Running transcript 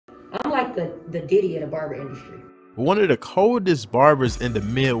like the Diddy of the barber industry. One of the coldest barbers in the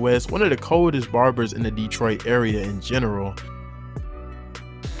Midwest, one of the coldest barbers in the Detroit area in general.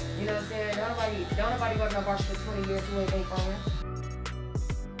 You know what I'm saying? Don't nobody go to no barbershop for 20 years who ain't been from here.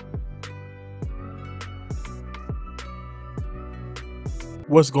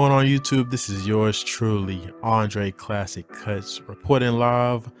 What's going on YouTube? This is yours truly, Andre Classic Cuts, reporting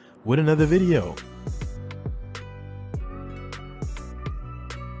live with another video.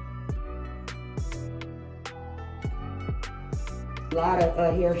 A lot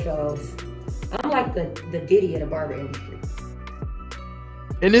of hair shows. I'm like the Diddy of the barber industry.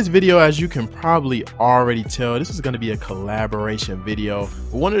 In this video, as you can probably already tell, this is going to be a collaboration video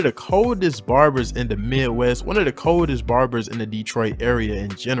with one of the coldest barbers in the Midwest, one of the coldest barbers in the Detroit area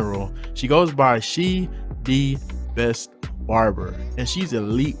in general. She goes by She the Best Barber, and she's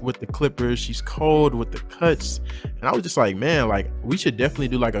elite with the clippers, she's cold with the cuts. And I was just like, man, like we should definitely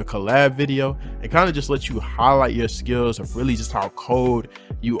do like a collab video and kind of just let you highlight your skills of really just how cold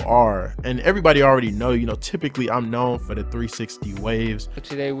you are. And everybody already know, you know, typically I'm known for the 360 waves.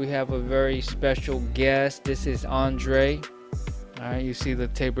 Today we have a very special guest. This is Andre. All right, you see the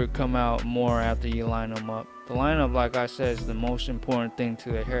taper come out more after you line them up. The lineup, like I said, is the most important thing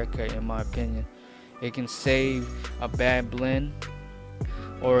to a haircut in my opinion. It can save a bad blend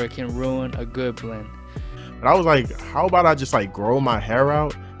or it can ruin a good blend. But I was like, how about I just like grow my hair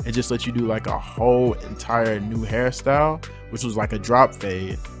out and just let you do like a whole entire new hairstyle, which was like a drop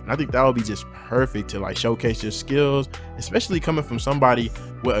fade. And I think that would be just perfect to like showcase your skills, especially coming from somebody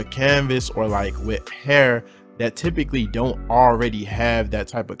with a canvas or like with hair that typically don't already have that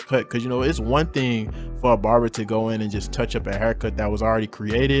type of cut. Because, you know, it's one thing for a barber to go in and just touch up a haircut that was already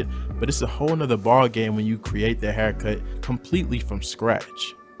created, but it's a whole nother ball game when you create the haircut completely from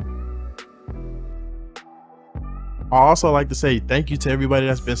scratch. I also like to say thank you to everybody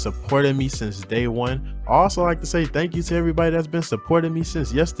that's been supporting me since day one. I also like to say thank you to everybody that's been supporting me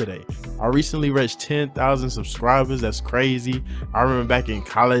since yesterday. I recently reached 10,000 subscribers. That's crazy. I remember back in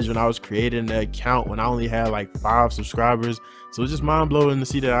college when I was creating the account when I only had like 5 subscribers. So it's just mind blowing to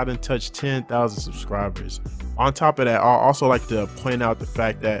see that I didn't touch 10,000 subscribers. On top of that, I also like to point out the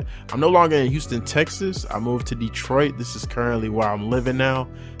fact that I'm no longer in Houston, Texas. I moved to Detroit. This is currently where I'm living now.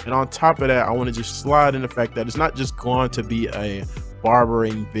 And on top of that, I want to just slide in the fact that it's not just going to be a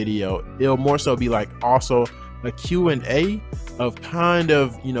barbering video. It'll more so be like also a Q&A of kind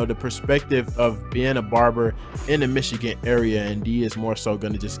of, you know, the perspective of being a barber in the Michigan area. And Dee is more so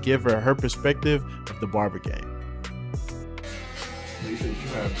going to just give her perspective of the barber game. You said you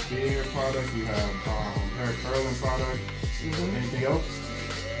have beard product, you have hair curling product. Anything else?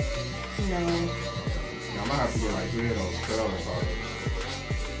 No. Yeah, I'm gonna have to get like 3 of those curling products.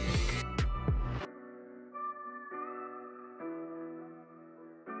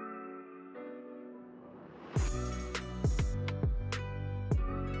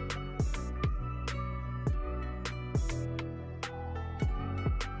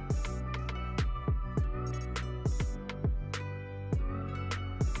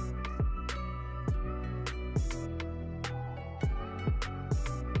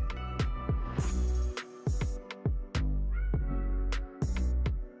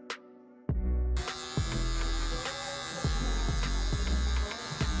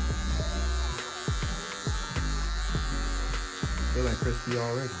 Feeling crispy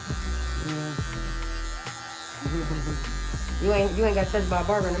already. Yeah. You ain't got touched by a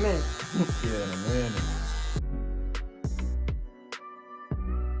barber in a minute. Yeah, in a minute.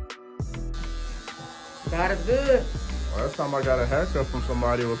 God is good. Last time I got a haircut from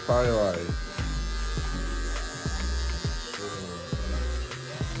somebody was probably like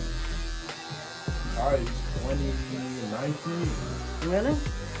probably 2019. Really?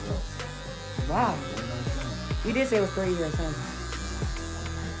 Yeah. Wow. You did say it was 3 years, huh?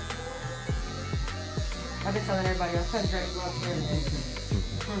 I've been telling everybody else, I'm ready to go upstairs today.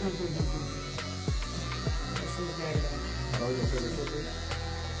 This is day today. How was your favorite clipper?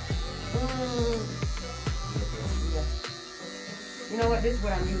 Yeah. You know what? This is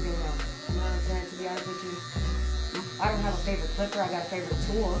what I'm using now. You know what I'm saying? To be honest with you, I don't have a favorite clipper. I got a favorite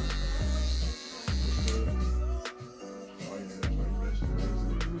tool.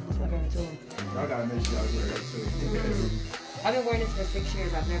 I gotta make sure I get that too. I've been wearing this for 6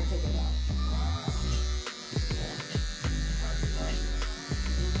 years. I've never taken it out.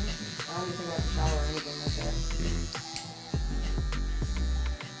 I don't even take out the shower or anything like that.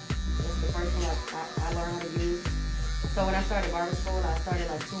 That's the first thing I learned how to use. So when I started barber school, I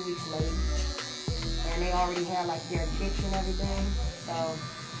started like 2 weeks late. And they already had like their kits and everything. So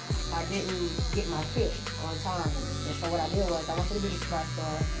I didn't get my fit on time. And so what I did was I went to the beauty supply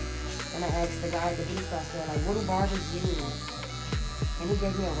store and I asked the guy at the beauty supply store, like, what do barbers use? And he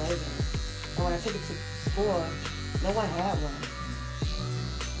gave me a razor. And when I took it to school, no one had one.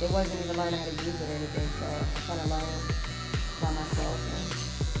 They wasn't even learning how to use it or anything, so I kind of learned by myself. And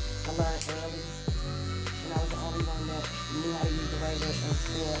I learned early. And I was the only one that knew how to use the razor in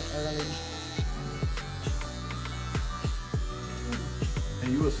school early.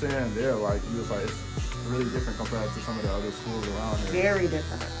 And you were saying there, like, you was like, it's really different compared to some of the other schools around here. Very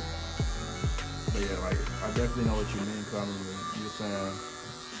different. But yeah, like, I definitely know what you mean, because I remember you were saying.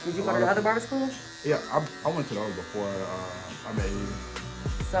 Did you go to the other barber schools? Yeah, I went to those before I met you.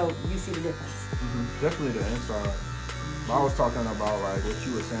 So you see the difference. Definitely the inside. But I was talking about like what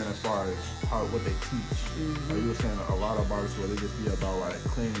you were saying as far as what they teach. Like you were saying a lot of barber schools, they just be about like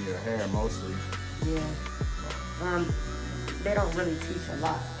cleaning your hair mostly. Yeah. They don't really teach a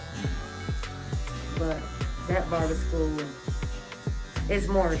lot. But that barber school is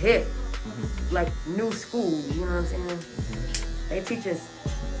more hip. Like new school, you know what I'm saying? They teach us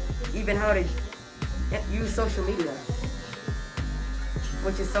even how to use social media,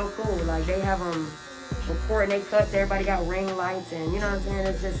 which is so cool. Like they have them recording their cuts, everybody got ring lights, and you know what I'm saying?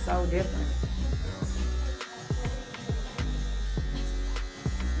 It's just so different.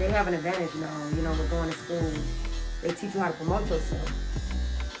 They have an advantage now, you know, with going to school. They teach you how to promote yourself,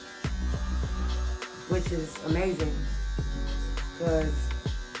 which is amazing, because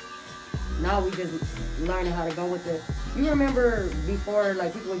now we just learning how to go with it. You remember before,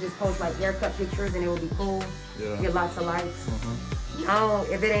 like, people would just post, like, haircut pictures and it would be cool? Yeah. Get lots of likes. Now,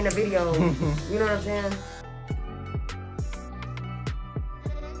 if it ain't a video, you know what I'm saying?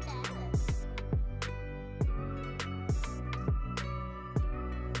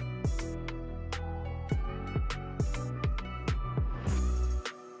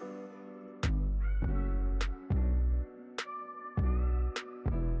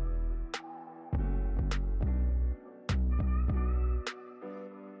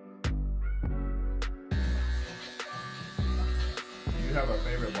 You have a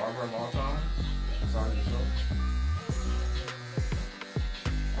favorite barber of all time besides yourself?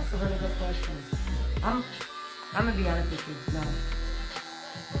 That's a really good question. I'm gonna be honest with you.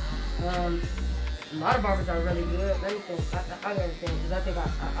 No. A lot of barbers are really good. Let me think. I gotta think, because I think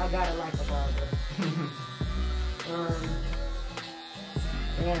I gotta like a barber.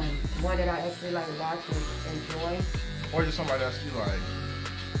 And one that I actually like watch and enjoy. Or just somebody that's you like,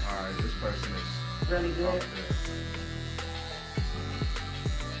 alright, this person is Really good. up there.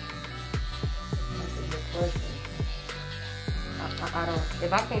 Question. I don't,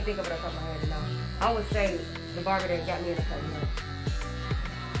 if I can't think of it off the top of my head, no. I would say the barber that got me in the cut here.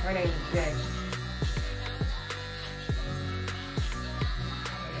 Her name is Jay.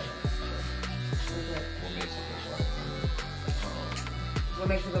 What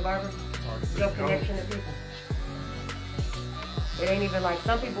makes a good barber? Your connection to people. It ain't even like,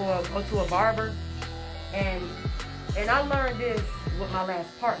 some people will go to a barber, and I learned this with my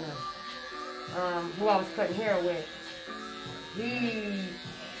last partner. Who I was cutting hair with, he,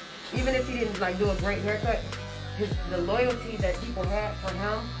 even if he didn't like do a great haircut, the loyalty that people had for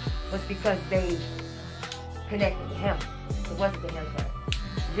him was because they connected to him. It wasn't the haircut.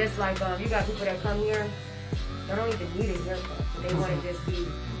 Just like you got people that come here, they don't even need a haircut. They want to just be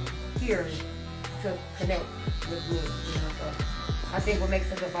here to connect with me. You know? So I think what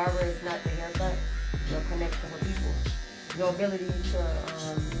makes a good barber is not the haircut, your connection with people, your ability to.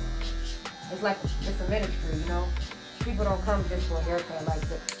 It's like, it's a ministry, you know? People don't come just for a haircut like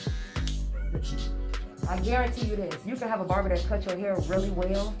this. I guarantee you this, you can have a barber that cuts your hair really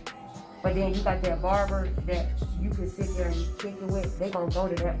well, but then you got that barber that you can sit there and kick it with, they gonna go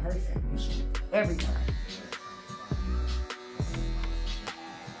to that person every time.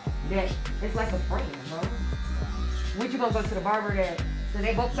 That, it's like a friend, bro. Would you gonna go to the barber that, so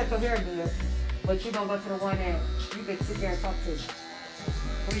they both cut your hair good, but you gonna go to the one that you can sit there and talk to?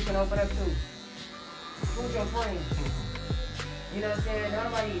 Who you can open up to? Who's your friend? You know what I'm saying? Don't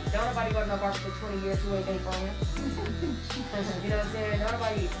nobody go to no barber for 20 years who ain't their friend. You know what I'm saying? Don't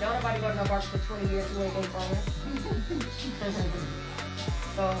nobody go to no barber for 20 years who ain't their friend.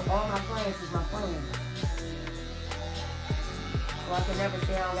 So all my friends is my friends. So I can never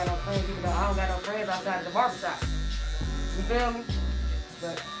say I don't got no friends, even though I don't got no friends outside of the barbershop. You feel me?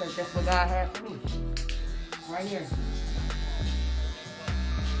 But that's what God had for me. Right here.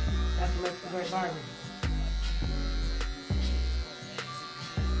 That's what makes a great barber.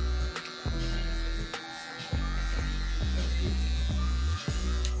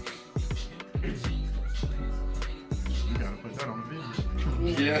 You gotta put that on the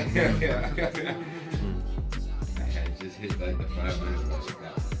video. Yeah. Yeah. I had just hit like the 500 bucks a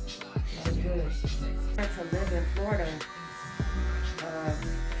pop. That's good. To live in Florida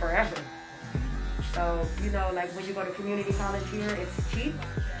forever. So, you know, like when you go to community college here, it's cheap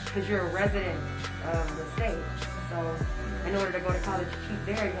because you're a resident of the state. So, in order to go to college cheap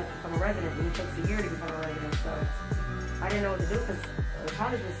there, you have to become a resident, and it takes a year to become a resident. So, I didn't know what to do because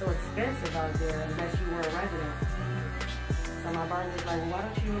college was so expensive out there unless you were a resident. So my barber was like, why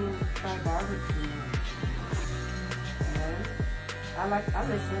don't you try barber school? And I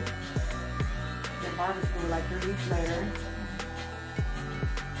listened. Did barber school like 3 weeks later.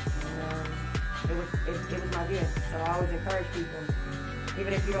 It was my gift. So I always encourage people,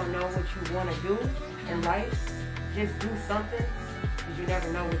 even if you don't know what you want to do in life, just do something, because you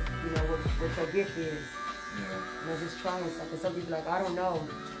never know what your gift is. Yeah. You know, just trying something. Some people are like, I don't know,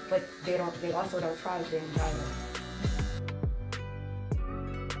 but they also don't try things either.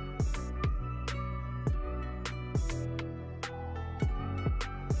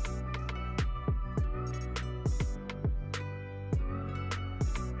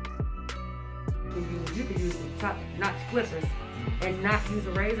 You can use top notch clippers and not use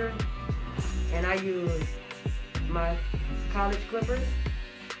a razor. And I use my college clippers,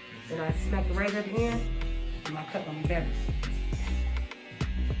 and I smack the razor at the end, and my cut gonna be better.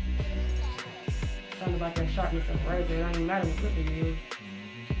 Something about that sharpness of the razor. It don't even matter what clipper you use.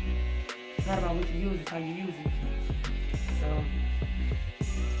 It's not about what you use, it's how you use it. So,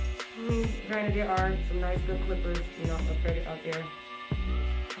 I mean, granted, there are some nice good clippers, you know, out there.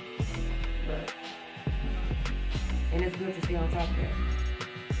 But, and it's good to stay on top of that.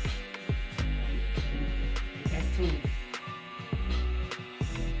 That's tools.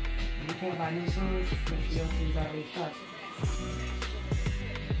 If you can't buy new tools, make sure your tools are already sharp.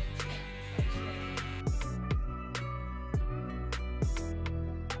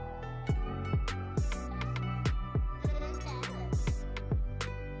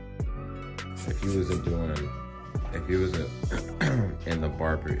 If you wasn't in the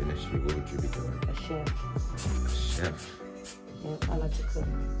barber industry, what would you be doing? A chef. A chef? Yeah, I like to cook.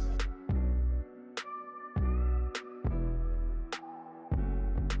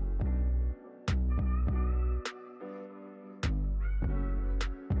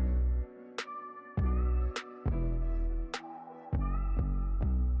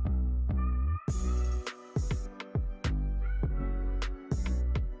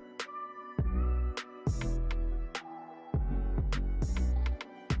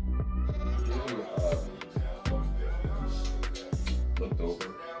 Looked over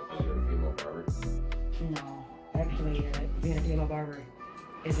because you're a female barber? No, actually, being a female barber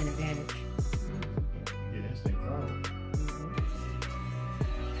is an advantage. Yeah, instant crowd.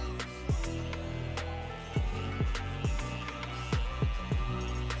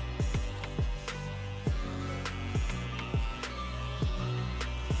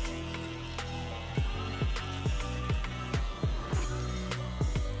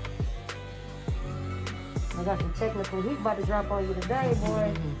 I got some technical heat about to drop on you today,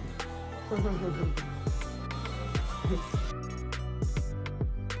 boy.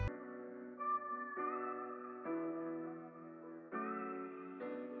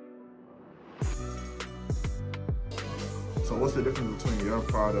 So what's the difference between your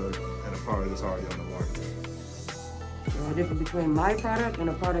product and a product that's already on the market? The difference between my product and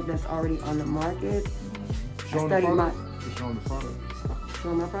a product that's already on the market. Show I studied Just showing the product.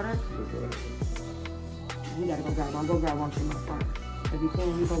 Show my product? You gotta go grab one. Go grab one from my product. If you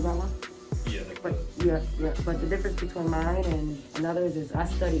can, you go grab one? Yeah. But yeah. But the difference between mine and others is I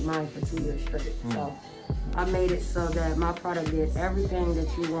studied mine for 2 years straight. So I made it so that my product did everything that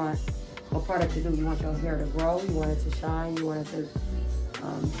you want a product to do. You want your hair to grow, you want it to shine, you want it to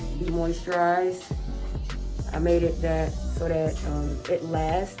be moisturized. I made it so that it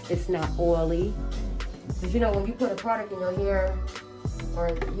lasts, it's not oily. Because you know, when you put a product in your hair, or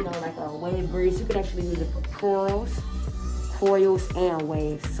you know, like a wave grease, you can actually use it for curls, coils, and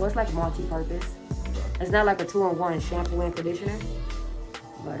waves. So it's like multi-purpose. It's not like a 2-in-1 shampoo and conditioner,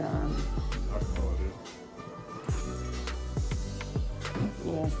 but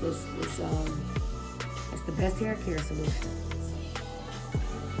yeah, it's the best hair care solution.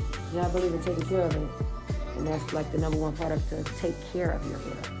 Yeah, I believe in taking care of it, and that's like the #1 product to take care of your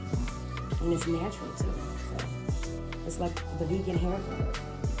hair, and it's natural too. So it's like the vegan hair product.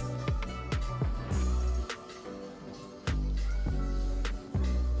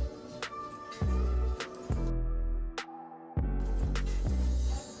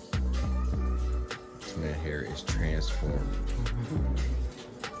 This man's hair is transformed.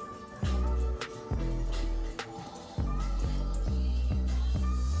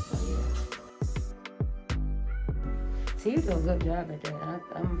 See, you do a good job at that.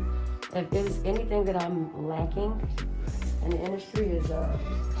 If there's anything that I'm lacking in the industry is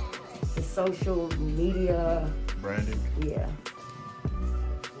the social media. Branding. Yeah.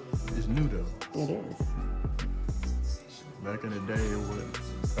 It's new though. It is. Back in the day, it was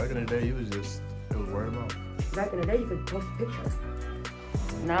word of mouth. Back in the day, you could post a picture.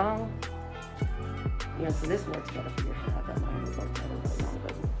 Now, yeah, so this works better for you. I got mine works better right now,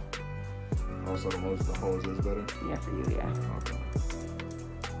 but Also, the hose is better. yeah, for you, yeah. Okay.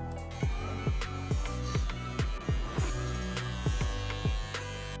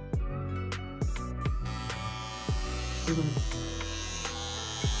 Mm-hmm.